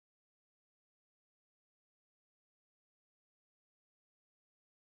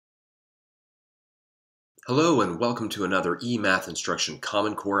Hello and welcome to another eMathInstruction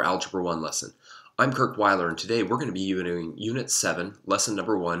Common Core Algebra 1 lesson. I'm Kirk Weiler and today we're going to be doing Unit 7, Lesson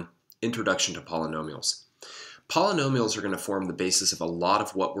Number 1, Introduction to Polynomials. Polynomials are going to form the basis of a lot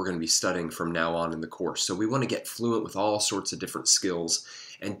of what we're going to be studying from now on in the course. So we want to get fluent with all sorts of different skills,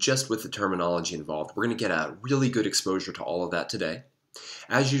 and just with the terminology involved, we're going to get a really good exposure to all of that today.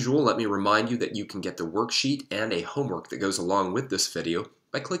 As usual, let me remind you that you can get the worksheet and a homework that goes along with this video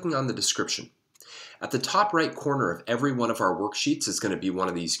by clicking on the description. At the top right corner of every one of our worksheets is going to be one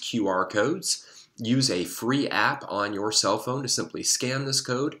of these QR codes. Use a free app on your cell phone to simply scan this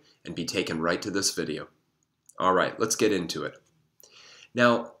code and be taken right to this video. All right, let's get into it.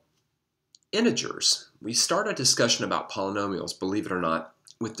 Now, integers. We start a discussion about polynomials, believe it or not,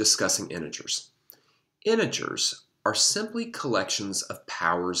 with discussing integers. Integers are simply collections of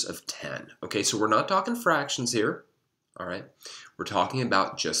powers of 10. Okay, so we're not talking fractions here. All right, we're talking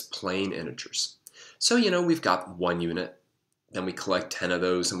about just plain integers. So, we've got 1 unit, then we collect 10 of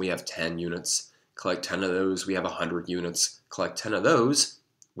those and we have 10 units. Collect 10 of those, we have 100 units. Collect 10 of those,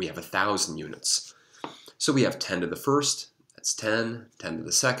 we have 1,000 units. So we have 10 to the first, that's 10, 10 to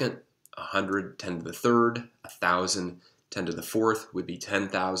the second, 100, 10 to the third, 1,000, 10 to the fourth would be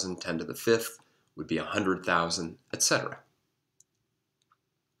 10,000, 10 to the fifth would be 100,000, etc.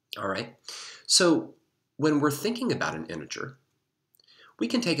 All right, so when we're thinking about an integer, we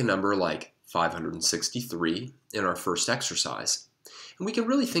can take a number like 563 in our first exercise, and we can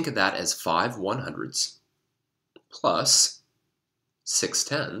really think of that as 5 100s plus 6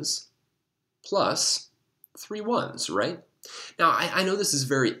 10s plus 3 1s, right? Now, I know this is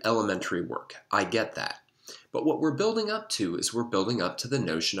very elementary work. I get that. But what we're building up to is we're building up to the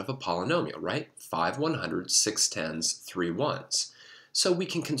notion of a polynomial, right? 5 100s, 6 10s, 3 1s. So we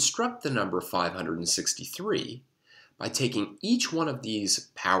can construct the number 563 by taking each one of these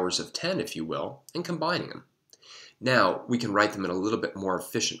powers of 10, if you will, and combining them. Now, we can write them in a little bit more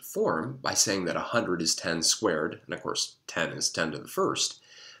efficient form by saying that 100 is 10 squared, and of course 10 is 10 to the first.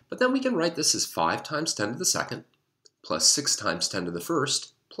 But then we can write this as 5 times 10 to the second, plus 6 times 10 to the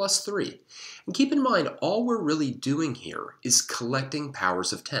first, plus 3. And keep in mind, all we're really doing here is collecting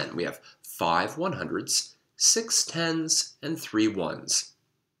powers of 10. We have 5 100s, 6 10s, and 3 1s.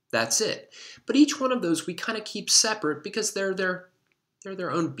 That's it. But each one of those we kind of keep separate because they're their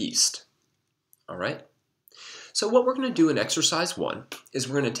own beast. All right? So what we're going to do in exercise 1 is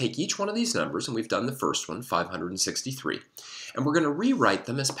we're going to take each one of these numbers, and we've done the first one, 563, and we're going to rewrite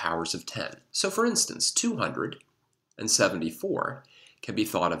them as powers of 10. So for instance, 274 can be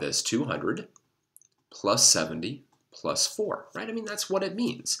thought of as 200 plus 70 plus 4, right? I mean, that's what it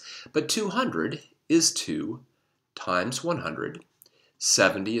means. But 200 is 2 times 100.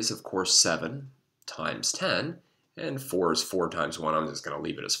 70 is, of course, 7 times 10, and 4 is 4 times 1. I'm just going to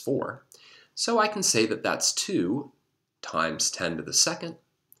leave it as 4. So I can say that that's 2 times 10 to the second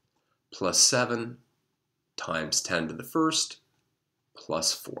plus 7 times 10 to the first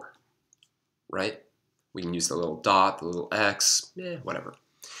plus 4, right? We can use the little dot, the little x, whatever.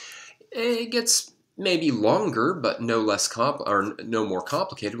 It gets maybe longer, but no more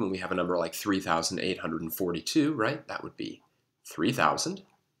complicated when we have a number like 3,842, right? That would be 3,000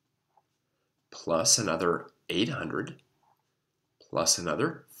 plus another 800 plus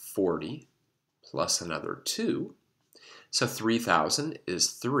another 40 plus another 2. So 3,000 is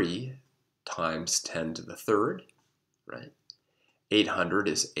 3 times 10 to the third, right? 800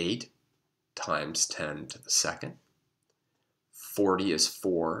 is 8 times 10 to the second. 40 is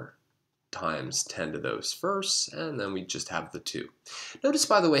 4 times 10 to those firsts, and then we just have the 2. Notice,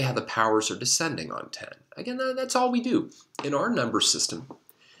 by the way, how the powers are descending on 10. Again, that's all we do. In our number system,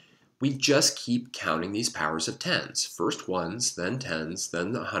 we just keep counting these powers of 10s. First 1s, then 10s,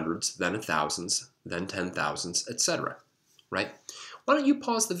 then the 100s, then 1,000s, then 10,000s, etc. Right? Why don't you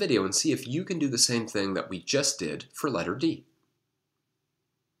pause the video and see if you can do the same thing that we just did for letter D.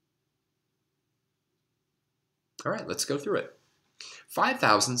 All right, let's go through it.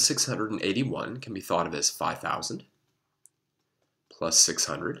 5,681 can be thought of as 5,000 plus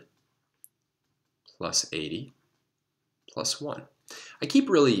 600 plus 80 plus 1. I keep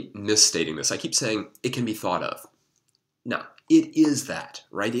really misstating this. I keep saying it can be thought of. Now, it is that,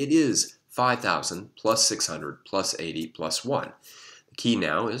 right? It is 5,000 plus 600 plus 80 plus 1. The key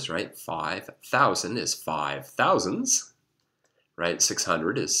now is, right, 5,000 is 5 thousands, right?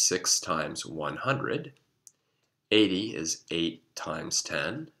 600 is 6 times 100. 80 is 8 times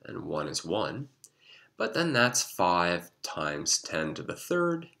 10, and 1 is 1. But then that's 5 times 10 to the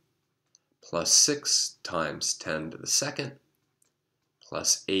third, plus 6 times 10 to the second,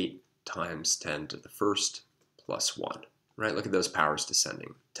 plus 8 times 10 to the first, plus 1, right? Look at those powers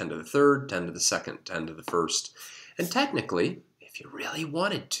descending. 10 to the third, 10 to the second, 10 to the first. And technically, if you really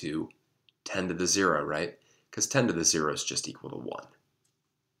wanted to, 10 to the 0, right? Because 10 to the 0 is just equal to 1.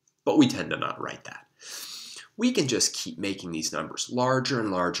 But we tend to not write that. We can just keep making these numbers larger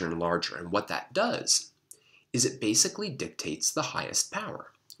and larger and larger. And what that does is it basically dictates the highest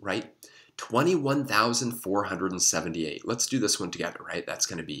power, right? 21,478. Let's do this one together, right? That's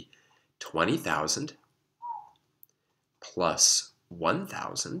going to be 20,000 plus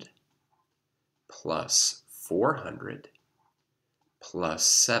 1,000 plus 400 plus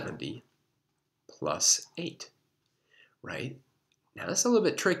 70 plus 8, right? Now that's a little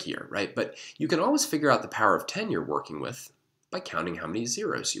bit trickier, right? But you can always figure out the power of 10 you're working with by counting how many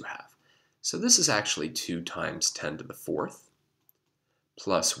zeros you have. So this is actually 2 times 10 to the 4th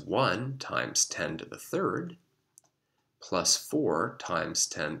plus 1 times 10 to the 3rd plus 4 times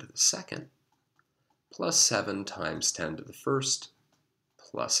 10 to the 2nd plus 7 times 10 to the 1st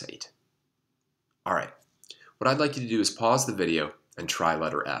plus 8. All right, what I'd like you to do is pause the video and try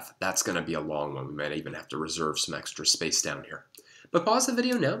letter F. That's going to be a long one. We might even have to reserve some extra space down here. But pause the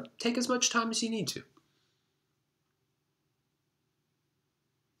video now. Take as much time as you need to.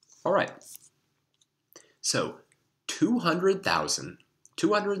 All right. So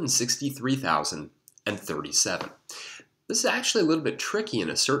 263,037. This is actually a little bit tricky in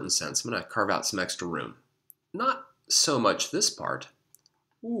a certain sense. I'm going to carve out some extra room. Not so much this part.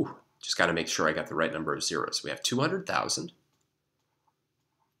 Ooh, just got to make sure I got the right number of zeros. We have 200,000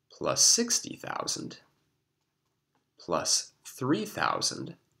 plus 60,000 plus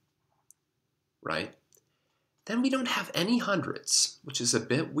 3,000, right? Then we don't have any hundreds, which is a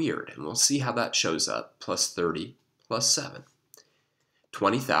bit weird, and we'll see how that shows up, plus 30 plus 7.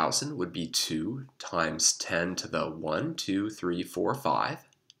 20,000 would be 2 times 10 to the 1, 2, 3, 4, 5,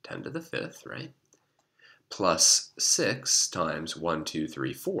 10 to the 5th, right? Plus 6 times 1, 2,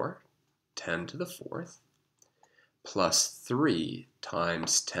 3, 4, 10 to the 4th, plus 3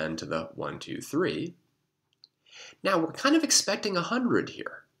 times 10 to the 1, 2, 3. Now we're kind of expecting 100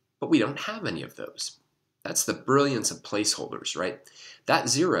 here, but we don't have any of those. That's the brilliance of placeholders, right? That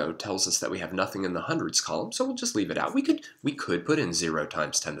 0 tells us that we have nothing in the hundreds column, so we'll just leave it out. We could put in 0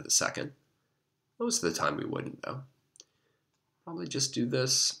 times 10 to the 2nd. Most of the time we wouldn't, though. Probably just do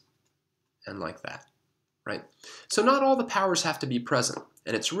this and like that, right? So not all the powers have to be present,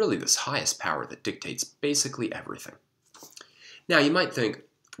 and it's really this highest power that dictates basically everything. Now you might think,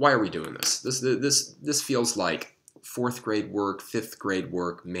 why are we doing this? This feels like 4th grade work, 5th grade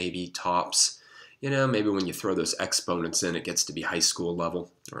work, maybe tops. You know, maybe when you throw those exponents in, it gets to be high school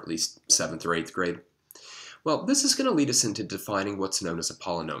level, or at least 7th or 8th grade. Well, this is going to lead us into defining what's known as a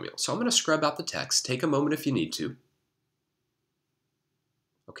polynomial. So I'm going to scrub out the text. Take a moment if you need to.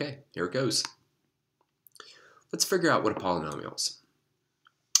 Okay, here it goes. Let's figure out what a polynomial is.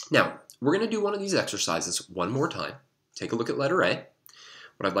 Now, we're going to do one of these exercises one more time. Take a look at letter A.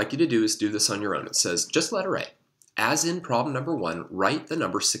 What I'd like you to do is do this on your own. It says, just letter A. As in problem number 1, write the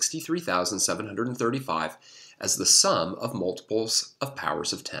number 63,735 as the sum of multiples of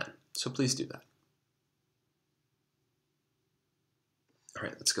powers of 10. So please do that. All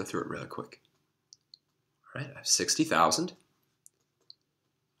right, let's go through it really quick. All right, I have 60,000,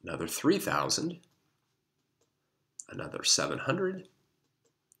 another 3,000, another 700,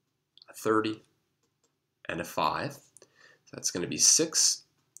 a 30, and a 5. So that's going to be 6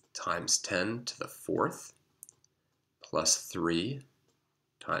 times 10 to the 4th, plus 3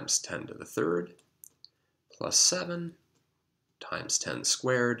 times 10 to the 3rd, plus 7 times 10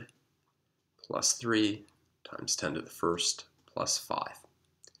 squared, plus 3 times 10 to the 1st, plus 5.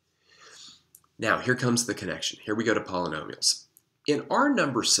 Now, here comes the connection. Here we go to polynomials. In our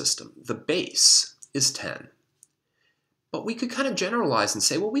number system, the base is 10. But we could kind of generalize and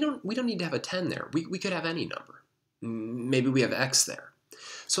say, well, we don't need to have a 10 there. We could have any number. Maybe we have x there.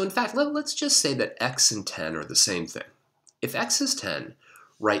 So in fact, let's just say that x and 10 are the same thing. If x is 10,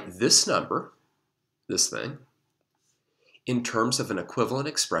 write this number, this thing, in terms of an equivalent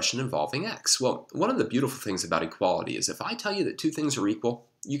expression involving x. Well, one of the beautiful things about equality is if I tell you that two things are equal,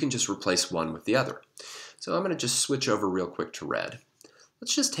 you can just replace one with the other. So I'm going to just switch over real quick to red.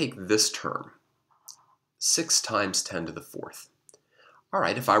 Let's just take this term, 6 times 10 to the 4th. All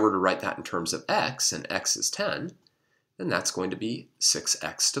right, if I were to write that in terms of x, and x is 10, then that's going to be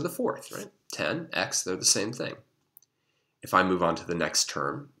 6x to the 4th, right? 10, x, they're the same thing. If I move on to the next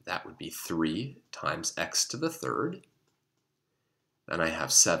term, that would be 3 times x to the 3rd. Then I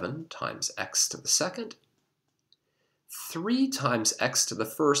have 7 times x to the 2nd. 3 times x to the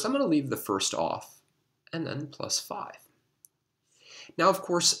 1st, I'm going to leave the 1st off, and then plus 5. Now, of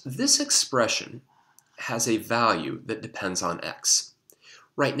course, this expression has a value that depends on x.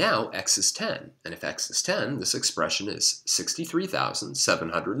 Right now, x is 10, and if x is 10, this expression is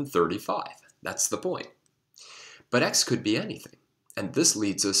 63,735. That's the point. But x could be anything, and this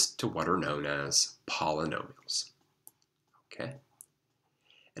leads us to what are known as polynomials. Okay?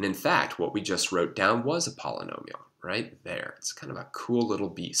 And in fact, what we just wrote down was a polynomial, right there. It's kind of a cool little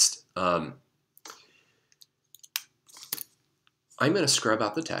beast. I'm going to scrub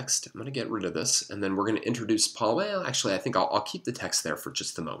out the text. I'm going to get rid of this, and then we're going to introduce well, actually, I think I'll keep the text there for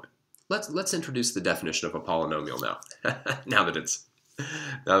just a moment. Let's introduce the definition of a polynomial now. now that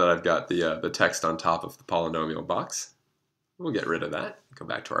I've got the text on top of the polynomial box, we'll get rid of that. Go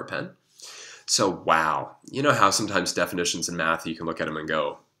back to our pen. So wow, you know how sometimes definitions in math you can look at them and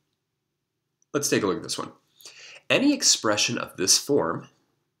go. Let's take a look at this one. Any expression of this form,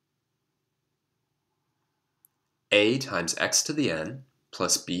 a times x to the n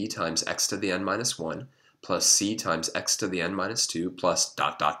plus b times x to the n minus 1 plus c times x to the n minus 2 plus ...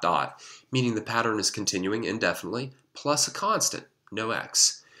 meaning the pattern is continuing indefinitely, plus a constant, no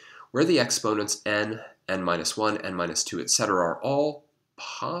x, where the exponents n, n minus 1, n minus 2, etc. are all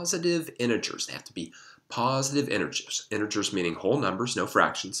positive integers. They have to be positive integers. Integers meaning whole numbers, no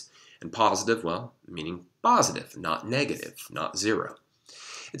fractions, and positive, well, meaning positive, not negative, not 0.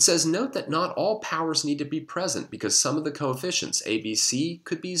 It says, note that not all powers need to be present because some of the coefficients, a, b, c,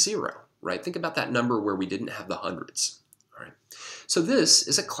 could be 0, right? Think about that number where we didn't have the hundreds, all right? So this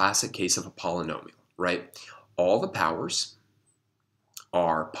is a classic case of a polynomial, right? All the powers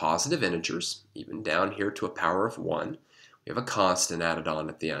are positive integers, even down here to a power of 1. We have a constant added on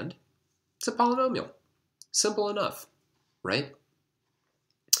at the end. It's a polynomial. Simple enough, right?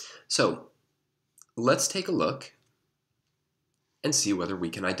 So let's take a look and see whether we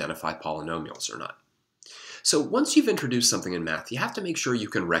can identify polynomials or not. So once you've introduced something in math, you have to make sure you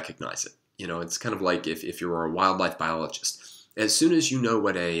can recognize it. You know, it's kind of like if you were a wildlife biologist. As soon as you know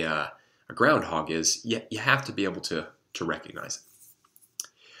what a groundhog is, you have to be able to recognize it.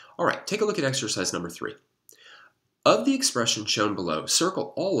 All right, take a look at exercise number 3. Of the expressions shown below,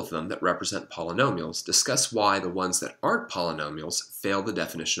 circle all of them that represent polynomials. Discuss why the ones that aren't polynomials fail the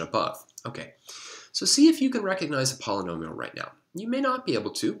definition above. Okay, so see if you can recognize a polynomial right now. You may not be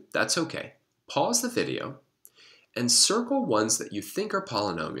able to. That's okay. Pause the video and circle ones that you think are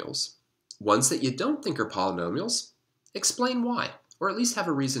polynomials. Ones that you don't think are polynomials, explain why, or at least have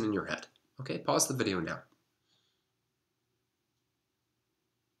a reason in your head. Okay, pause the video now.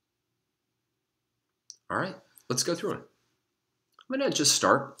 All right. Let's go through it. I'm going to just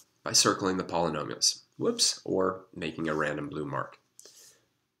start by circling the polynomials. Whoops, or making a random blue mark.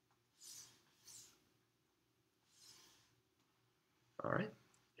 All right,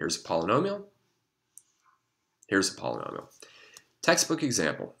 here's a polynomial. Here's a polynomial. Textbook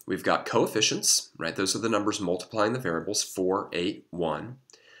example. We've got coefficients, right? Those are the numbers multiplying the variables, 4, 8, 1.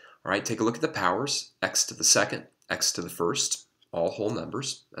 All right, take a look at the powers, x to the second, x to the first, all whole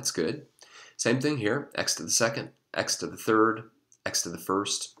numbers. That's good. Same thing here, x to the second, x to the third, x to the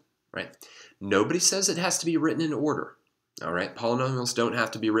first, right? Nobody says it has to be written in order, all right? Polynomials don't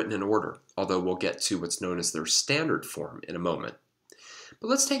have to be written in order, although we'll get to what's known as their standard form in a moment. But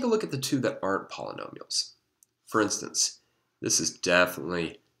let's take a look at the two that aren't polynomials. For instance, this is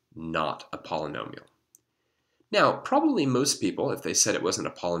definitely not a polynomial. Now, probably most people, if they said it wasn't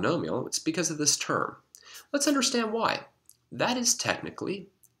a polynomial, it's because of this term. Let's understand why. That is technically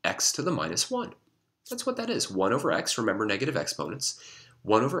x to the minus 1. That's what that is. 1 over x, remember negative exponents.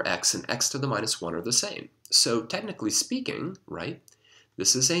 1 over x and x to the minus 1 are the same. So technically speaking, right,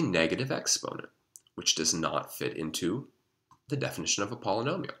 this is a negative exponent, which does not fit into the definition of a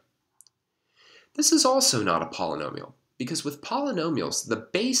polynomial. This is also not a polynomial, because with polynomials, the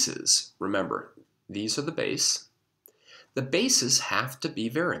bases, remember, these are the bases have to be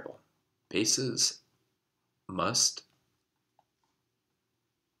variable. Bases must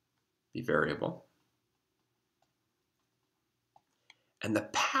be variable. And the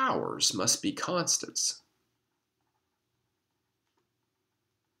powers must be constants.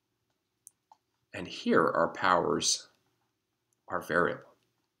 And here our powers are variable.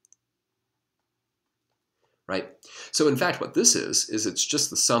 Right? So in fact what this is it's just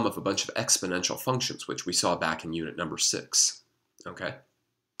the sum of a bunch of exponential functions, which we saw back in unit number 6. Okay?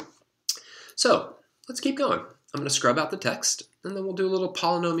 So let's keep going. I'm going to scrub out the text, and then we'll do a little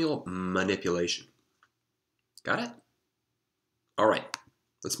polynomial manipulation. Got it? All right,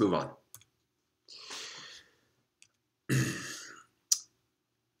 let's move on.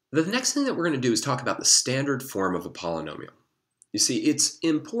 The next thing that we're going to do is talk about the standard form of a polynomial. You see, it's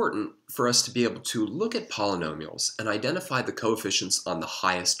important for us to be able to look at polynomials and identify the coefficients on the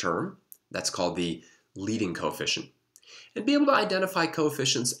highest term. That's called the leading coefficient, and be able to identify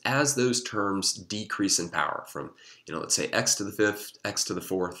coefficients as those terms decrease in power from, let's say x to the fifth, x to the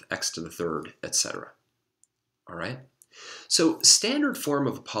fourth, x to the third, etc. All right? So standard form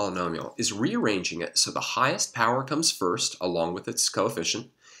of a polynomial is rearranging it so the highest power comes first along with its coefficient,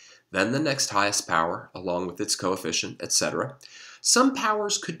 then the next highest power along with its coefficient, etc. Some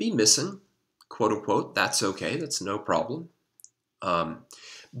powers could be missing, quote unquote, that's okay, that's no problem.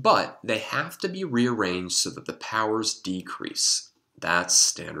 But they have to be rearranged so that the powers decrease. That's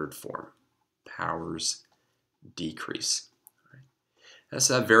standard form. Powers decrease. Right. That's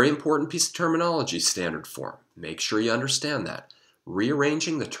a very important piece of terminology, standard form. Make sure you understand that.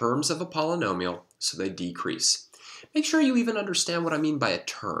 Rearranging the terms of a polynomial so they decrease. Make sure you even understand what I mean by a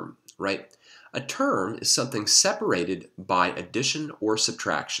term, right? A term is something separated by addition or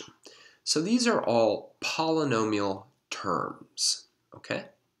subtraction. So these are all polynomial terms, okay?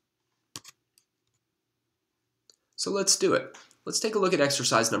 So let's do it. Let's take a look at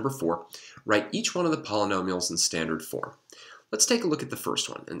exercise number 4. Write each one of the polynomials in standard form. Let's take a look at the first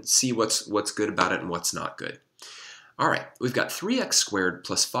one and see what's good about it and what's not good. All right, we've got 3x squared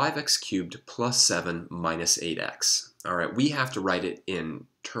plus 5x cubed plus 7 minus 8x. All right, we have to write it in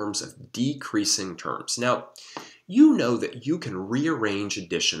terms of decreasing terms. Now, you know that you can rearrange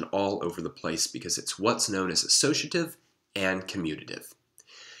addition all over the place because it's what's known as associative and commutative.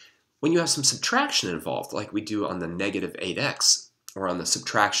 When you have some subtraction involved, like we do on the negative 8x, or on the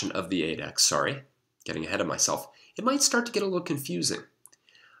subtraction of the 8x, sorry, getting ahead of myself, it might start to get a little confusing.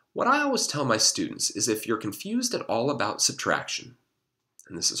 What I always tell my students is if you're confused at all about subtraction,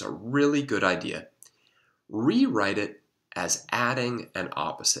 and this is a really good idea, rewrite it as adding an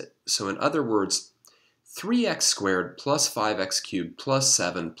opposite. So in other words, 3x squared plus 5x cubed plus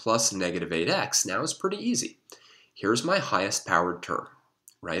 7 plus negative 8x now is pretty easy. Here's my highest powered term,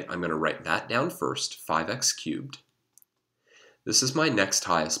 right? I'm going to write that down first, 5x cubed. This is my next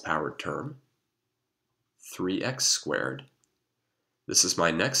highest powered term, 3x squared. This is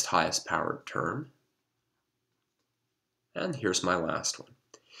my next highest powered term. And here's my last one.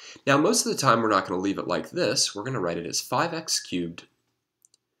 Now, most of the time, we're not going to leave it like this. We're going to write it as 5x cubed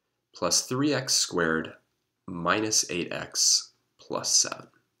plus 3x squared minus 8x plus 7.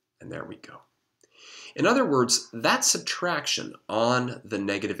 And there we go. In other words, that subtraction on the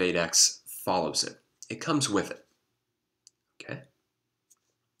negative 8x follows it. It comes with it. Okay?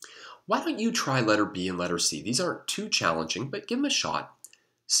 Why don't you try letter B and letter C? These aren't too challenging, but give them a shot.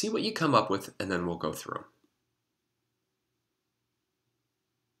 See what you come up with, and then we'll go through them.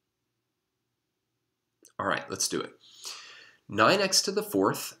 All right, let's do it. 9x to the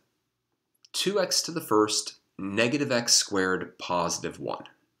fourth, 2x to the first, negative x squared, positive 1.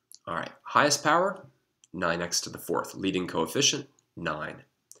 All right, highest power, 9x to the fourth. Leading coefficient, 9.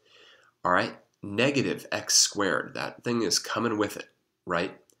 All right, negative x squared. That thing is coming with it,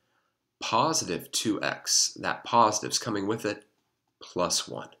 right? Positive 2x. That positive's coming with it, plus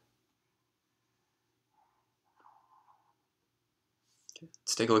 1. Okay,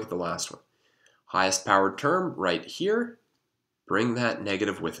 let's take a look at the last one. Highest powered term right here. Bring that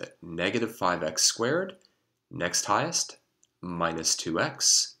negative with it. Negative 5x squared. Next highest, minus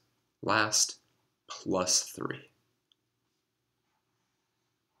 2x. Last, plus 3.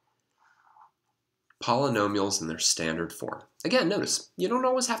 Polynomials in their standard form. Again, notice, you don't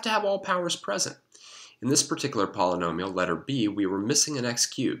always have to have all powers present. In this particular polynomial, letter B, we were missing an x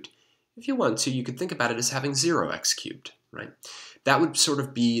cubed. If you want to, you could think about it as having 0x cubed, right? That would sort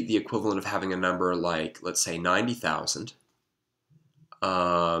of be the equivalent of having a number like, let's say, 90,000.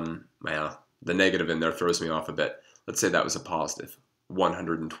 Well, the negative in there throws me off a bit. Let's say that was a positive,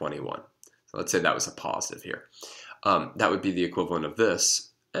 121. So let's say that was a positive here. That would be the equivalent of this,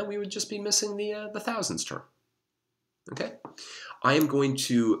 and we would just be missing the thousands term. Okay? I am going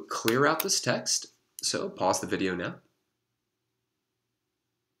to clear out this text, so pause the video now.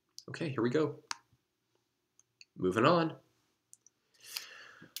 Okay, here we go. Moving on.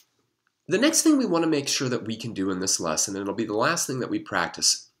 The next thing we want to make sure that we can do in this lesson, and it'll be the last thing that we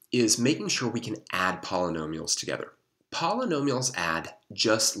practice, is making sure we can add polynomials together. Polynomials add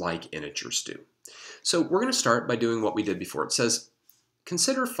just like integers do. So we're going to start by doing what we did before. It says,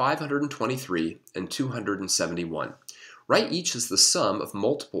 consider 523 and 271. Write each as the sum of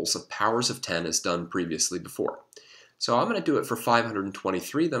multiples of powers of 10 as done previously before. So I'm going to do it for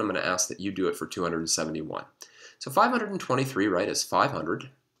 523, then I'm going to ask that you do it for 271. So 523, right, is 500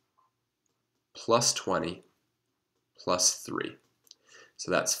 plus 20 plus 3.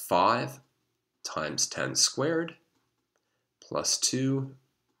 So that's 5 times 10 squared plus 2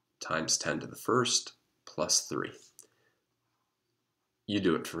 times 10 to the first plus 3. You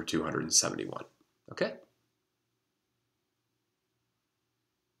do it for 271. Okay?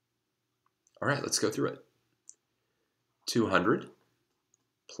 All right, let's go through it. 200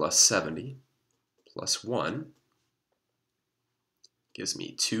 plus 70 plus 1 gives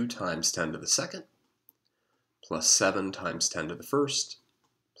me 2 times 10 to the second plus 7 times 10 to the first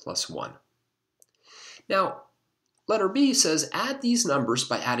plus 1. Now, letter B says add these numbers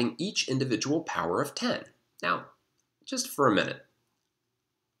by adding each individual power of 10. Now, just for a minute,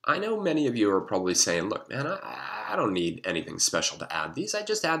 I know many of you are probably saying, look, man, I don't need anything special to add these. I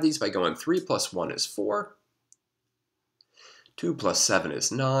just add these by going 3 plus 1 is 4, 2 plus 7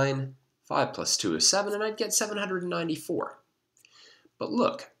 is 9, 5 plus 2 is 7, and I'd get 794. But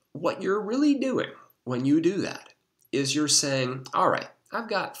look, what you're really doing when you do that is you're saying, all right, I've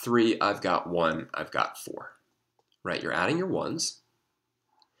got 3, I've got 1, I've got 4. Right, you're adding your 1s.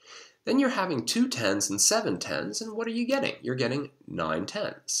 Then you're having 2 10s and 7 10s, and what are you getting? You're getting 9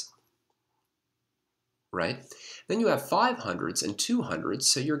 10s. Right? Then you have 5 hundreds and 2 hundreds,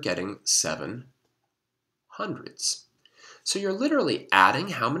 so you're getting 7 hundreds. So you're literally adding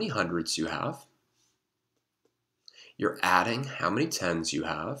how many hundreds you have. You're adding how many 10s you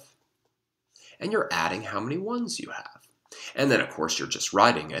have. And you're adding how many 1s you have. And then, of course, you're just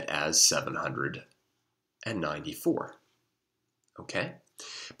writing it as 794. Okay?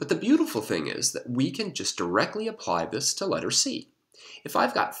 But the beautiful thing is that we can just directly apply this to letter C. If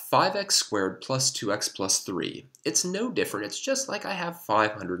I've got 5x squared plus 2x plus 3, it's no different. It's just like I have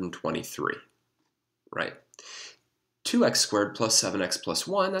 523, right? 2x squared plus 7x plus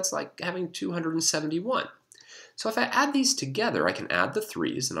 1, that's like having 271. So if I add these together, I can add the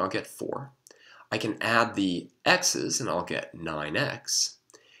 3's and I'll get 4. I can add the x's and I'll get 9x.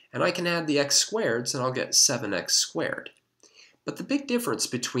 And I can add the x squareds and I'll get 7x squared. But the big difference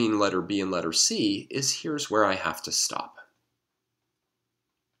between letter B and letter C is here's where I have to stop.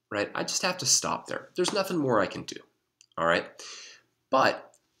 Right? I just have to stop there. There's nothing more I can do. All right?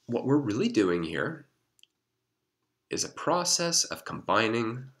 But what we're really doing here is a process of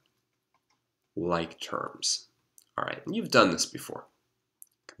combining like terms. All right, and you've done this before.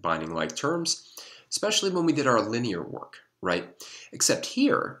 Combining like terms, especially when we did our linear work, right? Except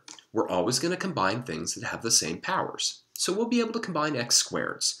here, we're always going to combine things that have the same powers. So we'll be able to combine x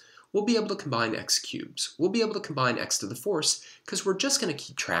squareds. We'll be able to combine x cubes. We'll be able to combine x to the fourth because we're just going to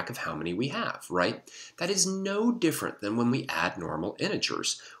keep track of how many we have, right? That is no different than when we add normal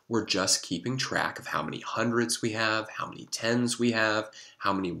integers. We're just keeping track of how many hundreds we have, how many tens we have,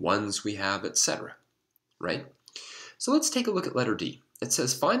 how many ones we have, etc. Right? So let's take a look at letter D. It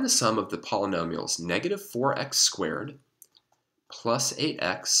says find the sum of the polynomials negative 4x squared plus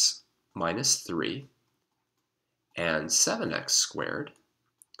 8x minus 3 and 7x squared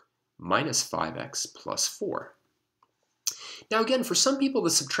minus 5x plus 4. Now again, for some people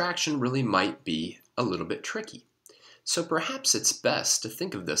the subtraction really might be a little bit tricky. So perhaps it's best to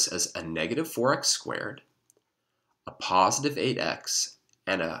think of this as a negative 4x squared, a positive 8x,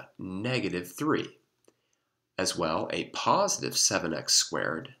 and a negative 3. As well, a positive 7x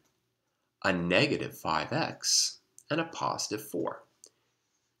squared, a negative 5x, and a positive 4.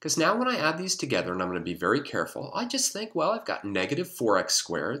 Because now when I add these together, and I'm going to be very careful, I just think, well, I've got negative 4x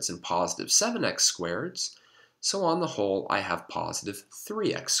squareds and positive 7x squareds, so on the whole, I have positive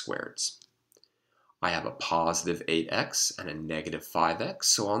 3x squareds. I have a positive 8x and a negative 5x,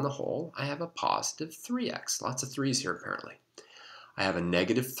 so on the whole, I have a positive 3x. Lots of 3's here, apparently. I have a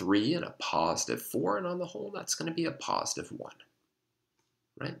negative 3 and a positive 4, and on the whole, that's going to be a positive 1.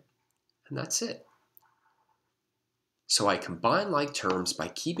 Right? And that's it. So I combine like terms by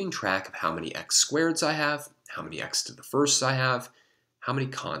keeping track of how many x squareds I have, how many x to the first I have, how many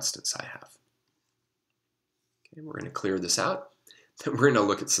constants I have. Okay, we're going to clear this out. Then we're going to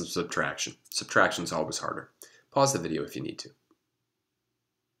look at some subtraction. Subtraction is always harder. Pause the video if you need to.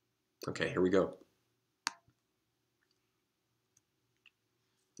 Okay, here we go.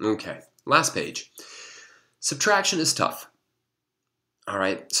 Okay, last page. Subtraction is tough. All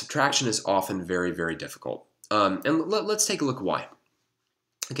right, subtraction is often very, very difficult. And let's take a look why.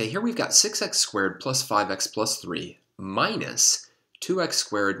 Okay, here we've got 6x squared plus 5x plus 3 minus 2x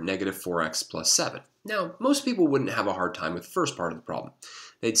squared negative 4x plus 7. Now, most people wouldn't have a hard time with the first part of the problem.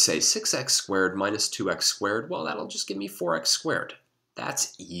 They'd say 6x squared minus 2x squared, well, that'll just give me 4x squared.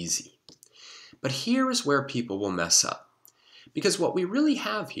 That's easy. But here is where people will mess up. Because what we really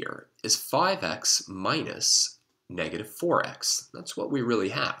have here is 5x minus negative 4x. That's what we really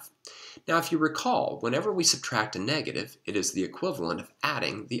have. Now, if you recall, whenever we subtract a negative, it is the equivalent of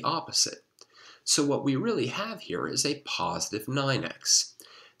adding the opposite. So what we really have here is a positive 9x.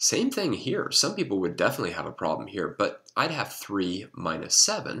 Same thing here. Some people would definitely have a problem here, but I'd have 3 minus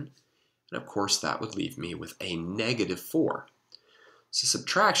 7, And of course, that would leave me with a negative 4. So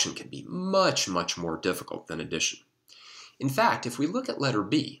subtraction can be much, much more difficult than addition. In fact, if we look at letter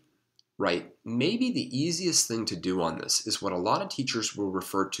B, right, maybe the easiest thing to do on this is what a lot of teachers will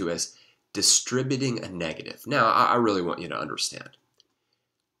refer to as distributing a negative. Now, I really want you to understand.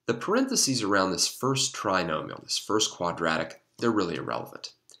 The parentheses around this first trinomial, this first quadratic, they're really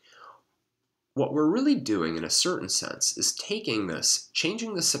irrelevant. What we're really doing in a certain sense is taking this,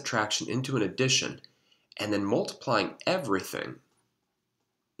 changing the subtraction into an addition, and then multiplying everything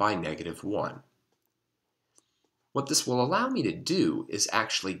by negative 1. What this will allow me to do is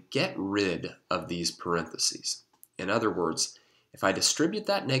actually get rid of these parentheses. In other words, if I distribute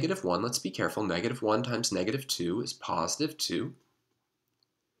that negative 1, let's be careful, negative 1 times negative 2 is positive 2.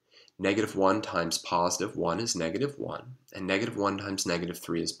 Negative 1 times positive 1 is negative 1, and negative 1 times negative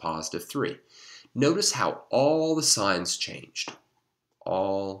 3 is positive 3. Notice how all the signs changed.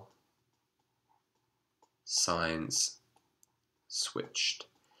 All signs switched.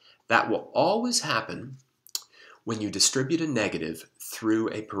 That will always happen when you distribute a negative through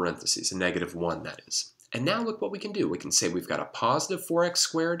a parentheses, a negative 1 that is. And now look what we can do. We can say we've got a positive 4x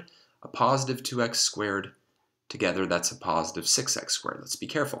squared, a positive 2x squared. Together that's a positive 6x squared. Let's be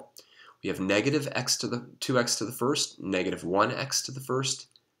careful. We have negative x to the 2x to the first, negative 1x to the first.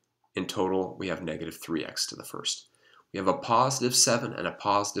 In total, we have negative 3x to the first. We have a positive 7 and a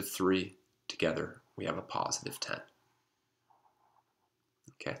positive 3. Together, we have a positive 10.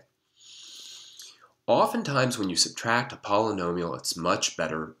 Okay. Oftentimes, when you subtract a polynomial, it's much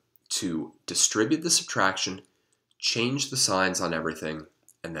better to distribute the subtraction, change the signs on everything,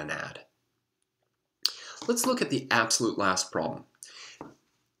 and then add. Let's look at the absolute last problem.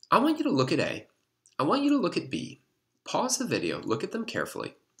 I want you to look at A, I want you to look at B, pause the video, look at them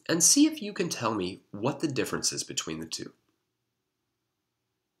carefully, and see if you can tell me what the difference is between the two.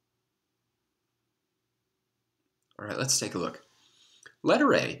 All right, let's take a look.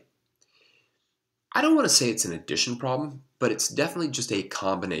 Letter A, I don't want to say it's an addition problem, but it's definitely just a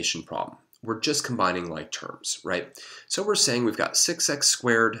combination problem. We're just combining like terms, right? So we're saying we've got 6x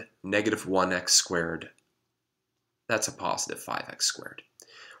squared, negative 1x squared. That's a positive 5x squared.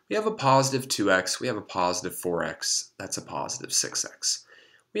 We have a positive 2x, we have a positive 4x, that's a positive 6x.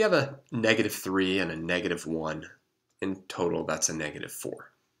 We have a negative 3 and a negative 1. In total, that's a negative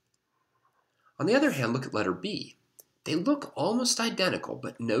 4. On the other hand, look at letter B. They look almost identical,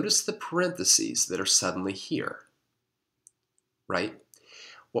 but notice the parentheses that are suddenly here, right?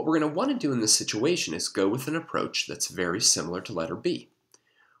 What we're going to want to do in this situation is go with an approach that's very similar to letter B.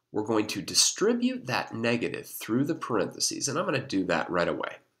 We're going to distribute that negative through the parentheses, and I'm going to do that right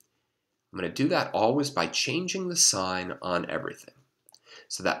away. I'm going to do that always by changing the sign on everything.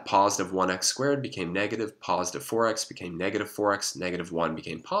 So that positive 1x squared became negative, positive 4x became negative 4x, negative 1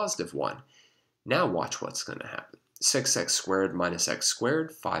 became positive 1. Now watch what's going to happen. 6x squared minus x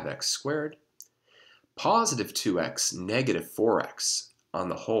squared, 5x squared. Positive 2x, negative 4x on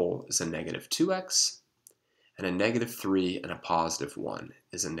the whole is a negative 2x, and a negative 3 and a positive 1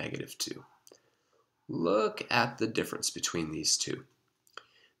 is a negative 2. Look at the difference between these two.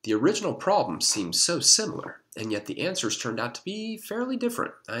 The original problem seems so similar, and yet the answers turned out to be fairly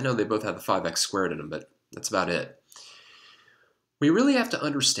different. I know they both have the 5x squared in them, but that's about it. We really have to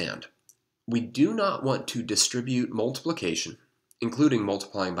understand, we do not want to distribute multiplication, including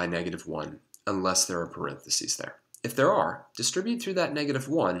multiplying by negative 1, unless there are parentheses there. If there are, distribute through that negative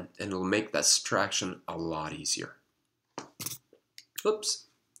 1, and it'll make that subtraction a lot easier. Oops.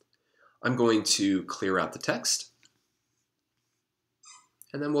 I'm going to clear out the text,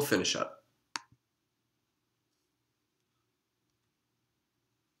 and then we'll finish up.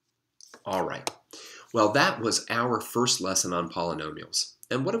 All right. Well, that was our first lesson on polynomials.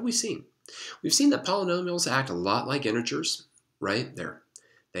 And what have we seen? We've seen that polynomials act a lot like integers, right?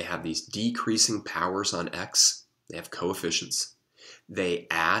 They have these decreasing powers on x. They have coefficients. They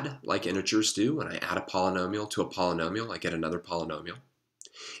add like integers do. When I add a polynomial to a polynomial, I get another polynomial.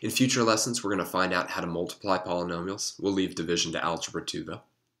 In future lessons, we're going to find out how to multiply polynomials. We'll leave division to Algebra 2, though.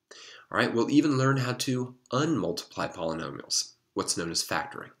 All right, we'll even learn how to unmultiply polynomials, what's known as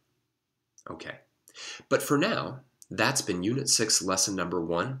factoring. Okay, but for now, that's been Unit 6, Lesson Number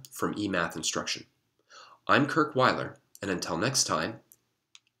 1 from eMathInstruction. I'm Kirk Weiler, and until next time,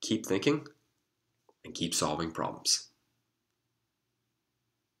 keep thinking and keep solving problems.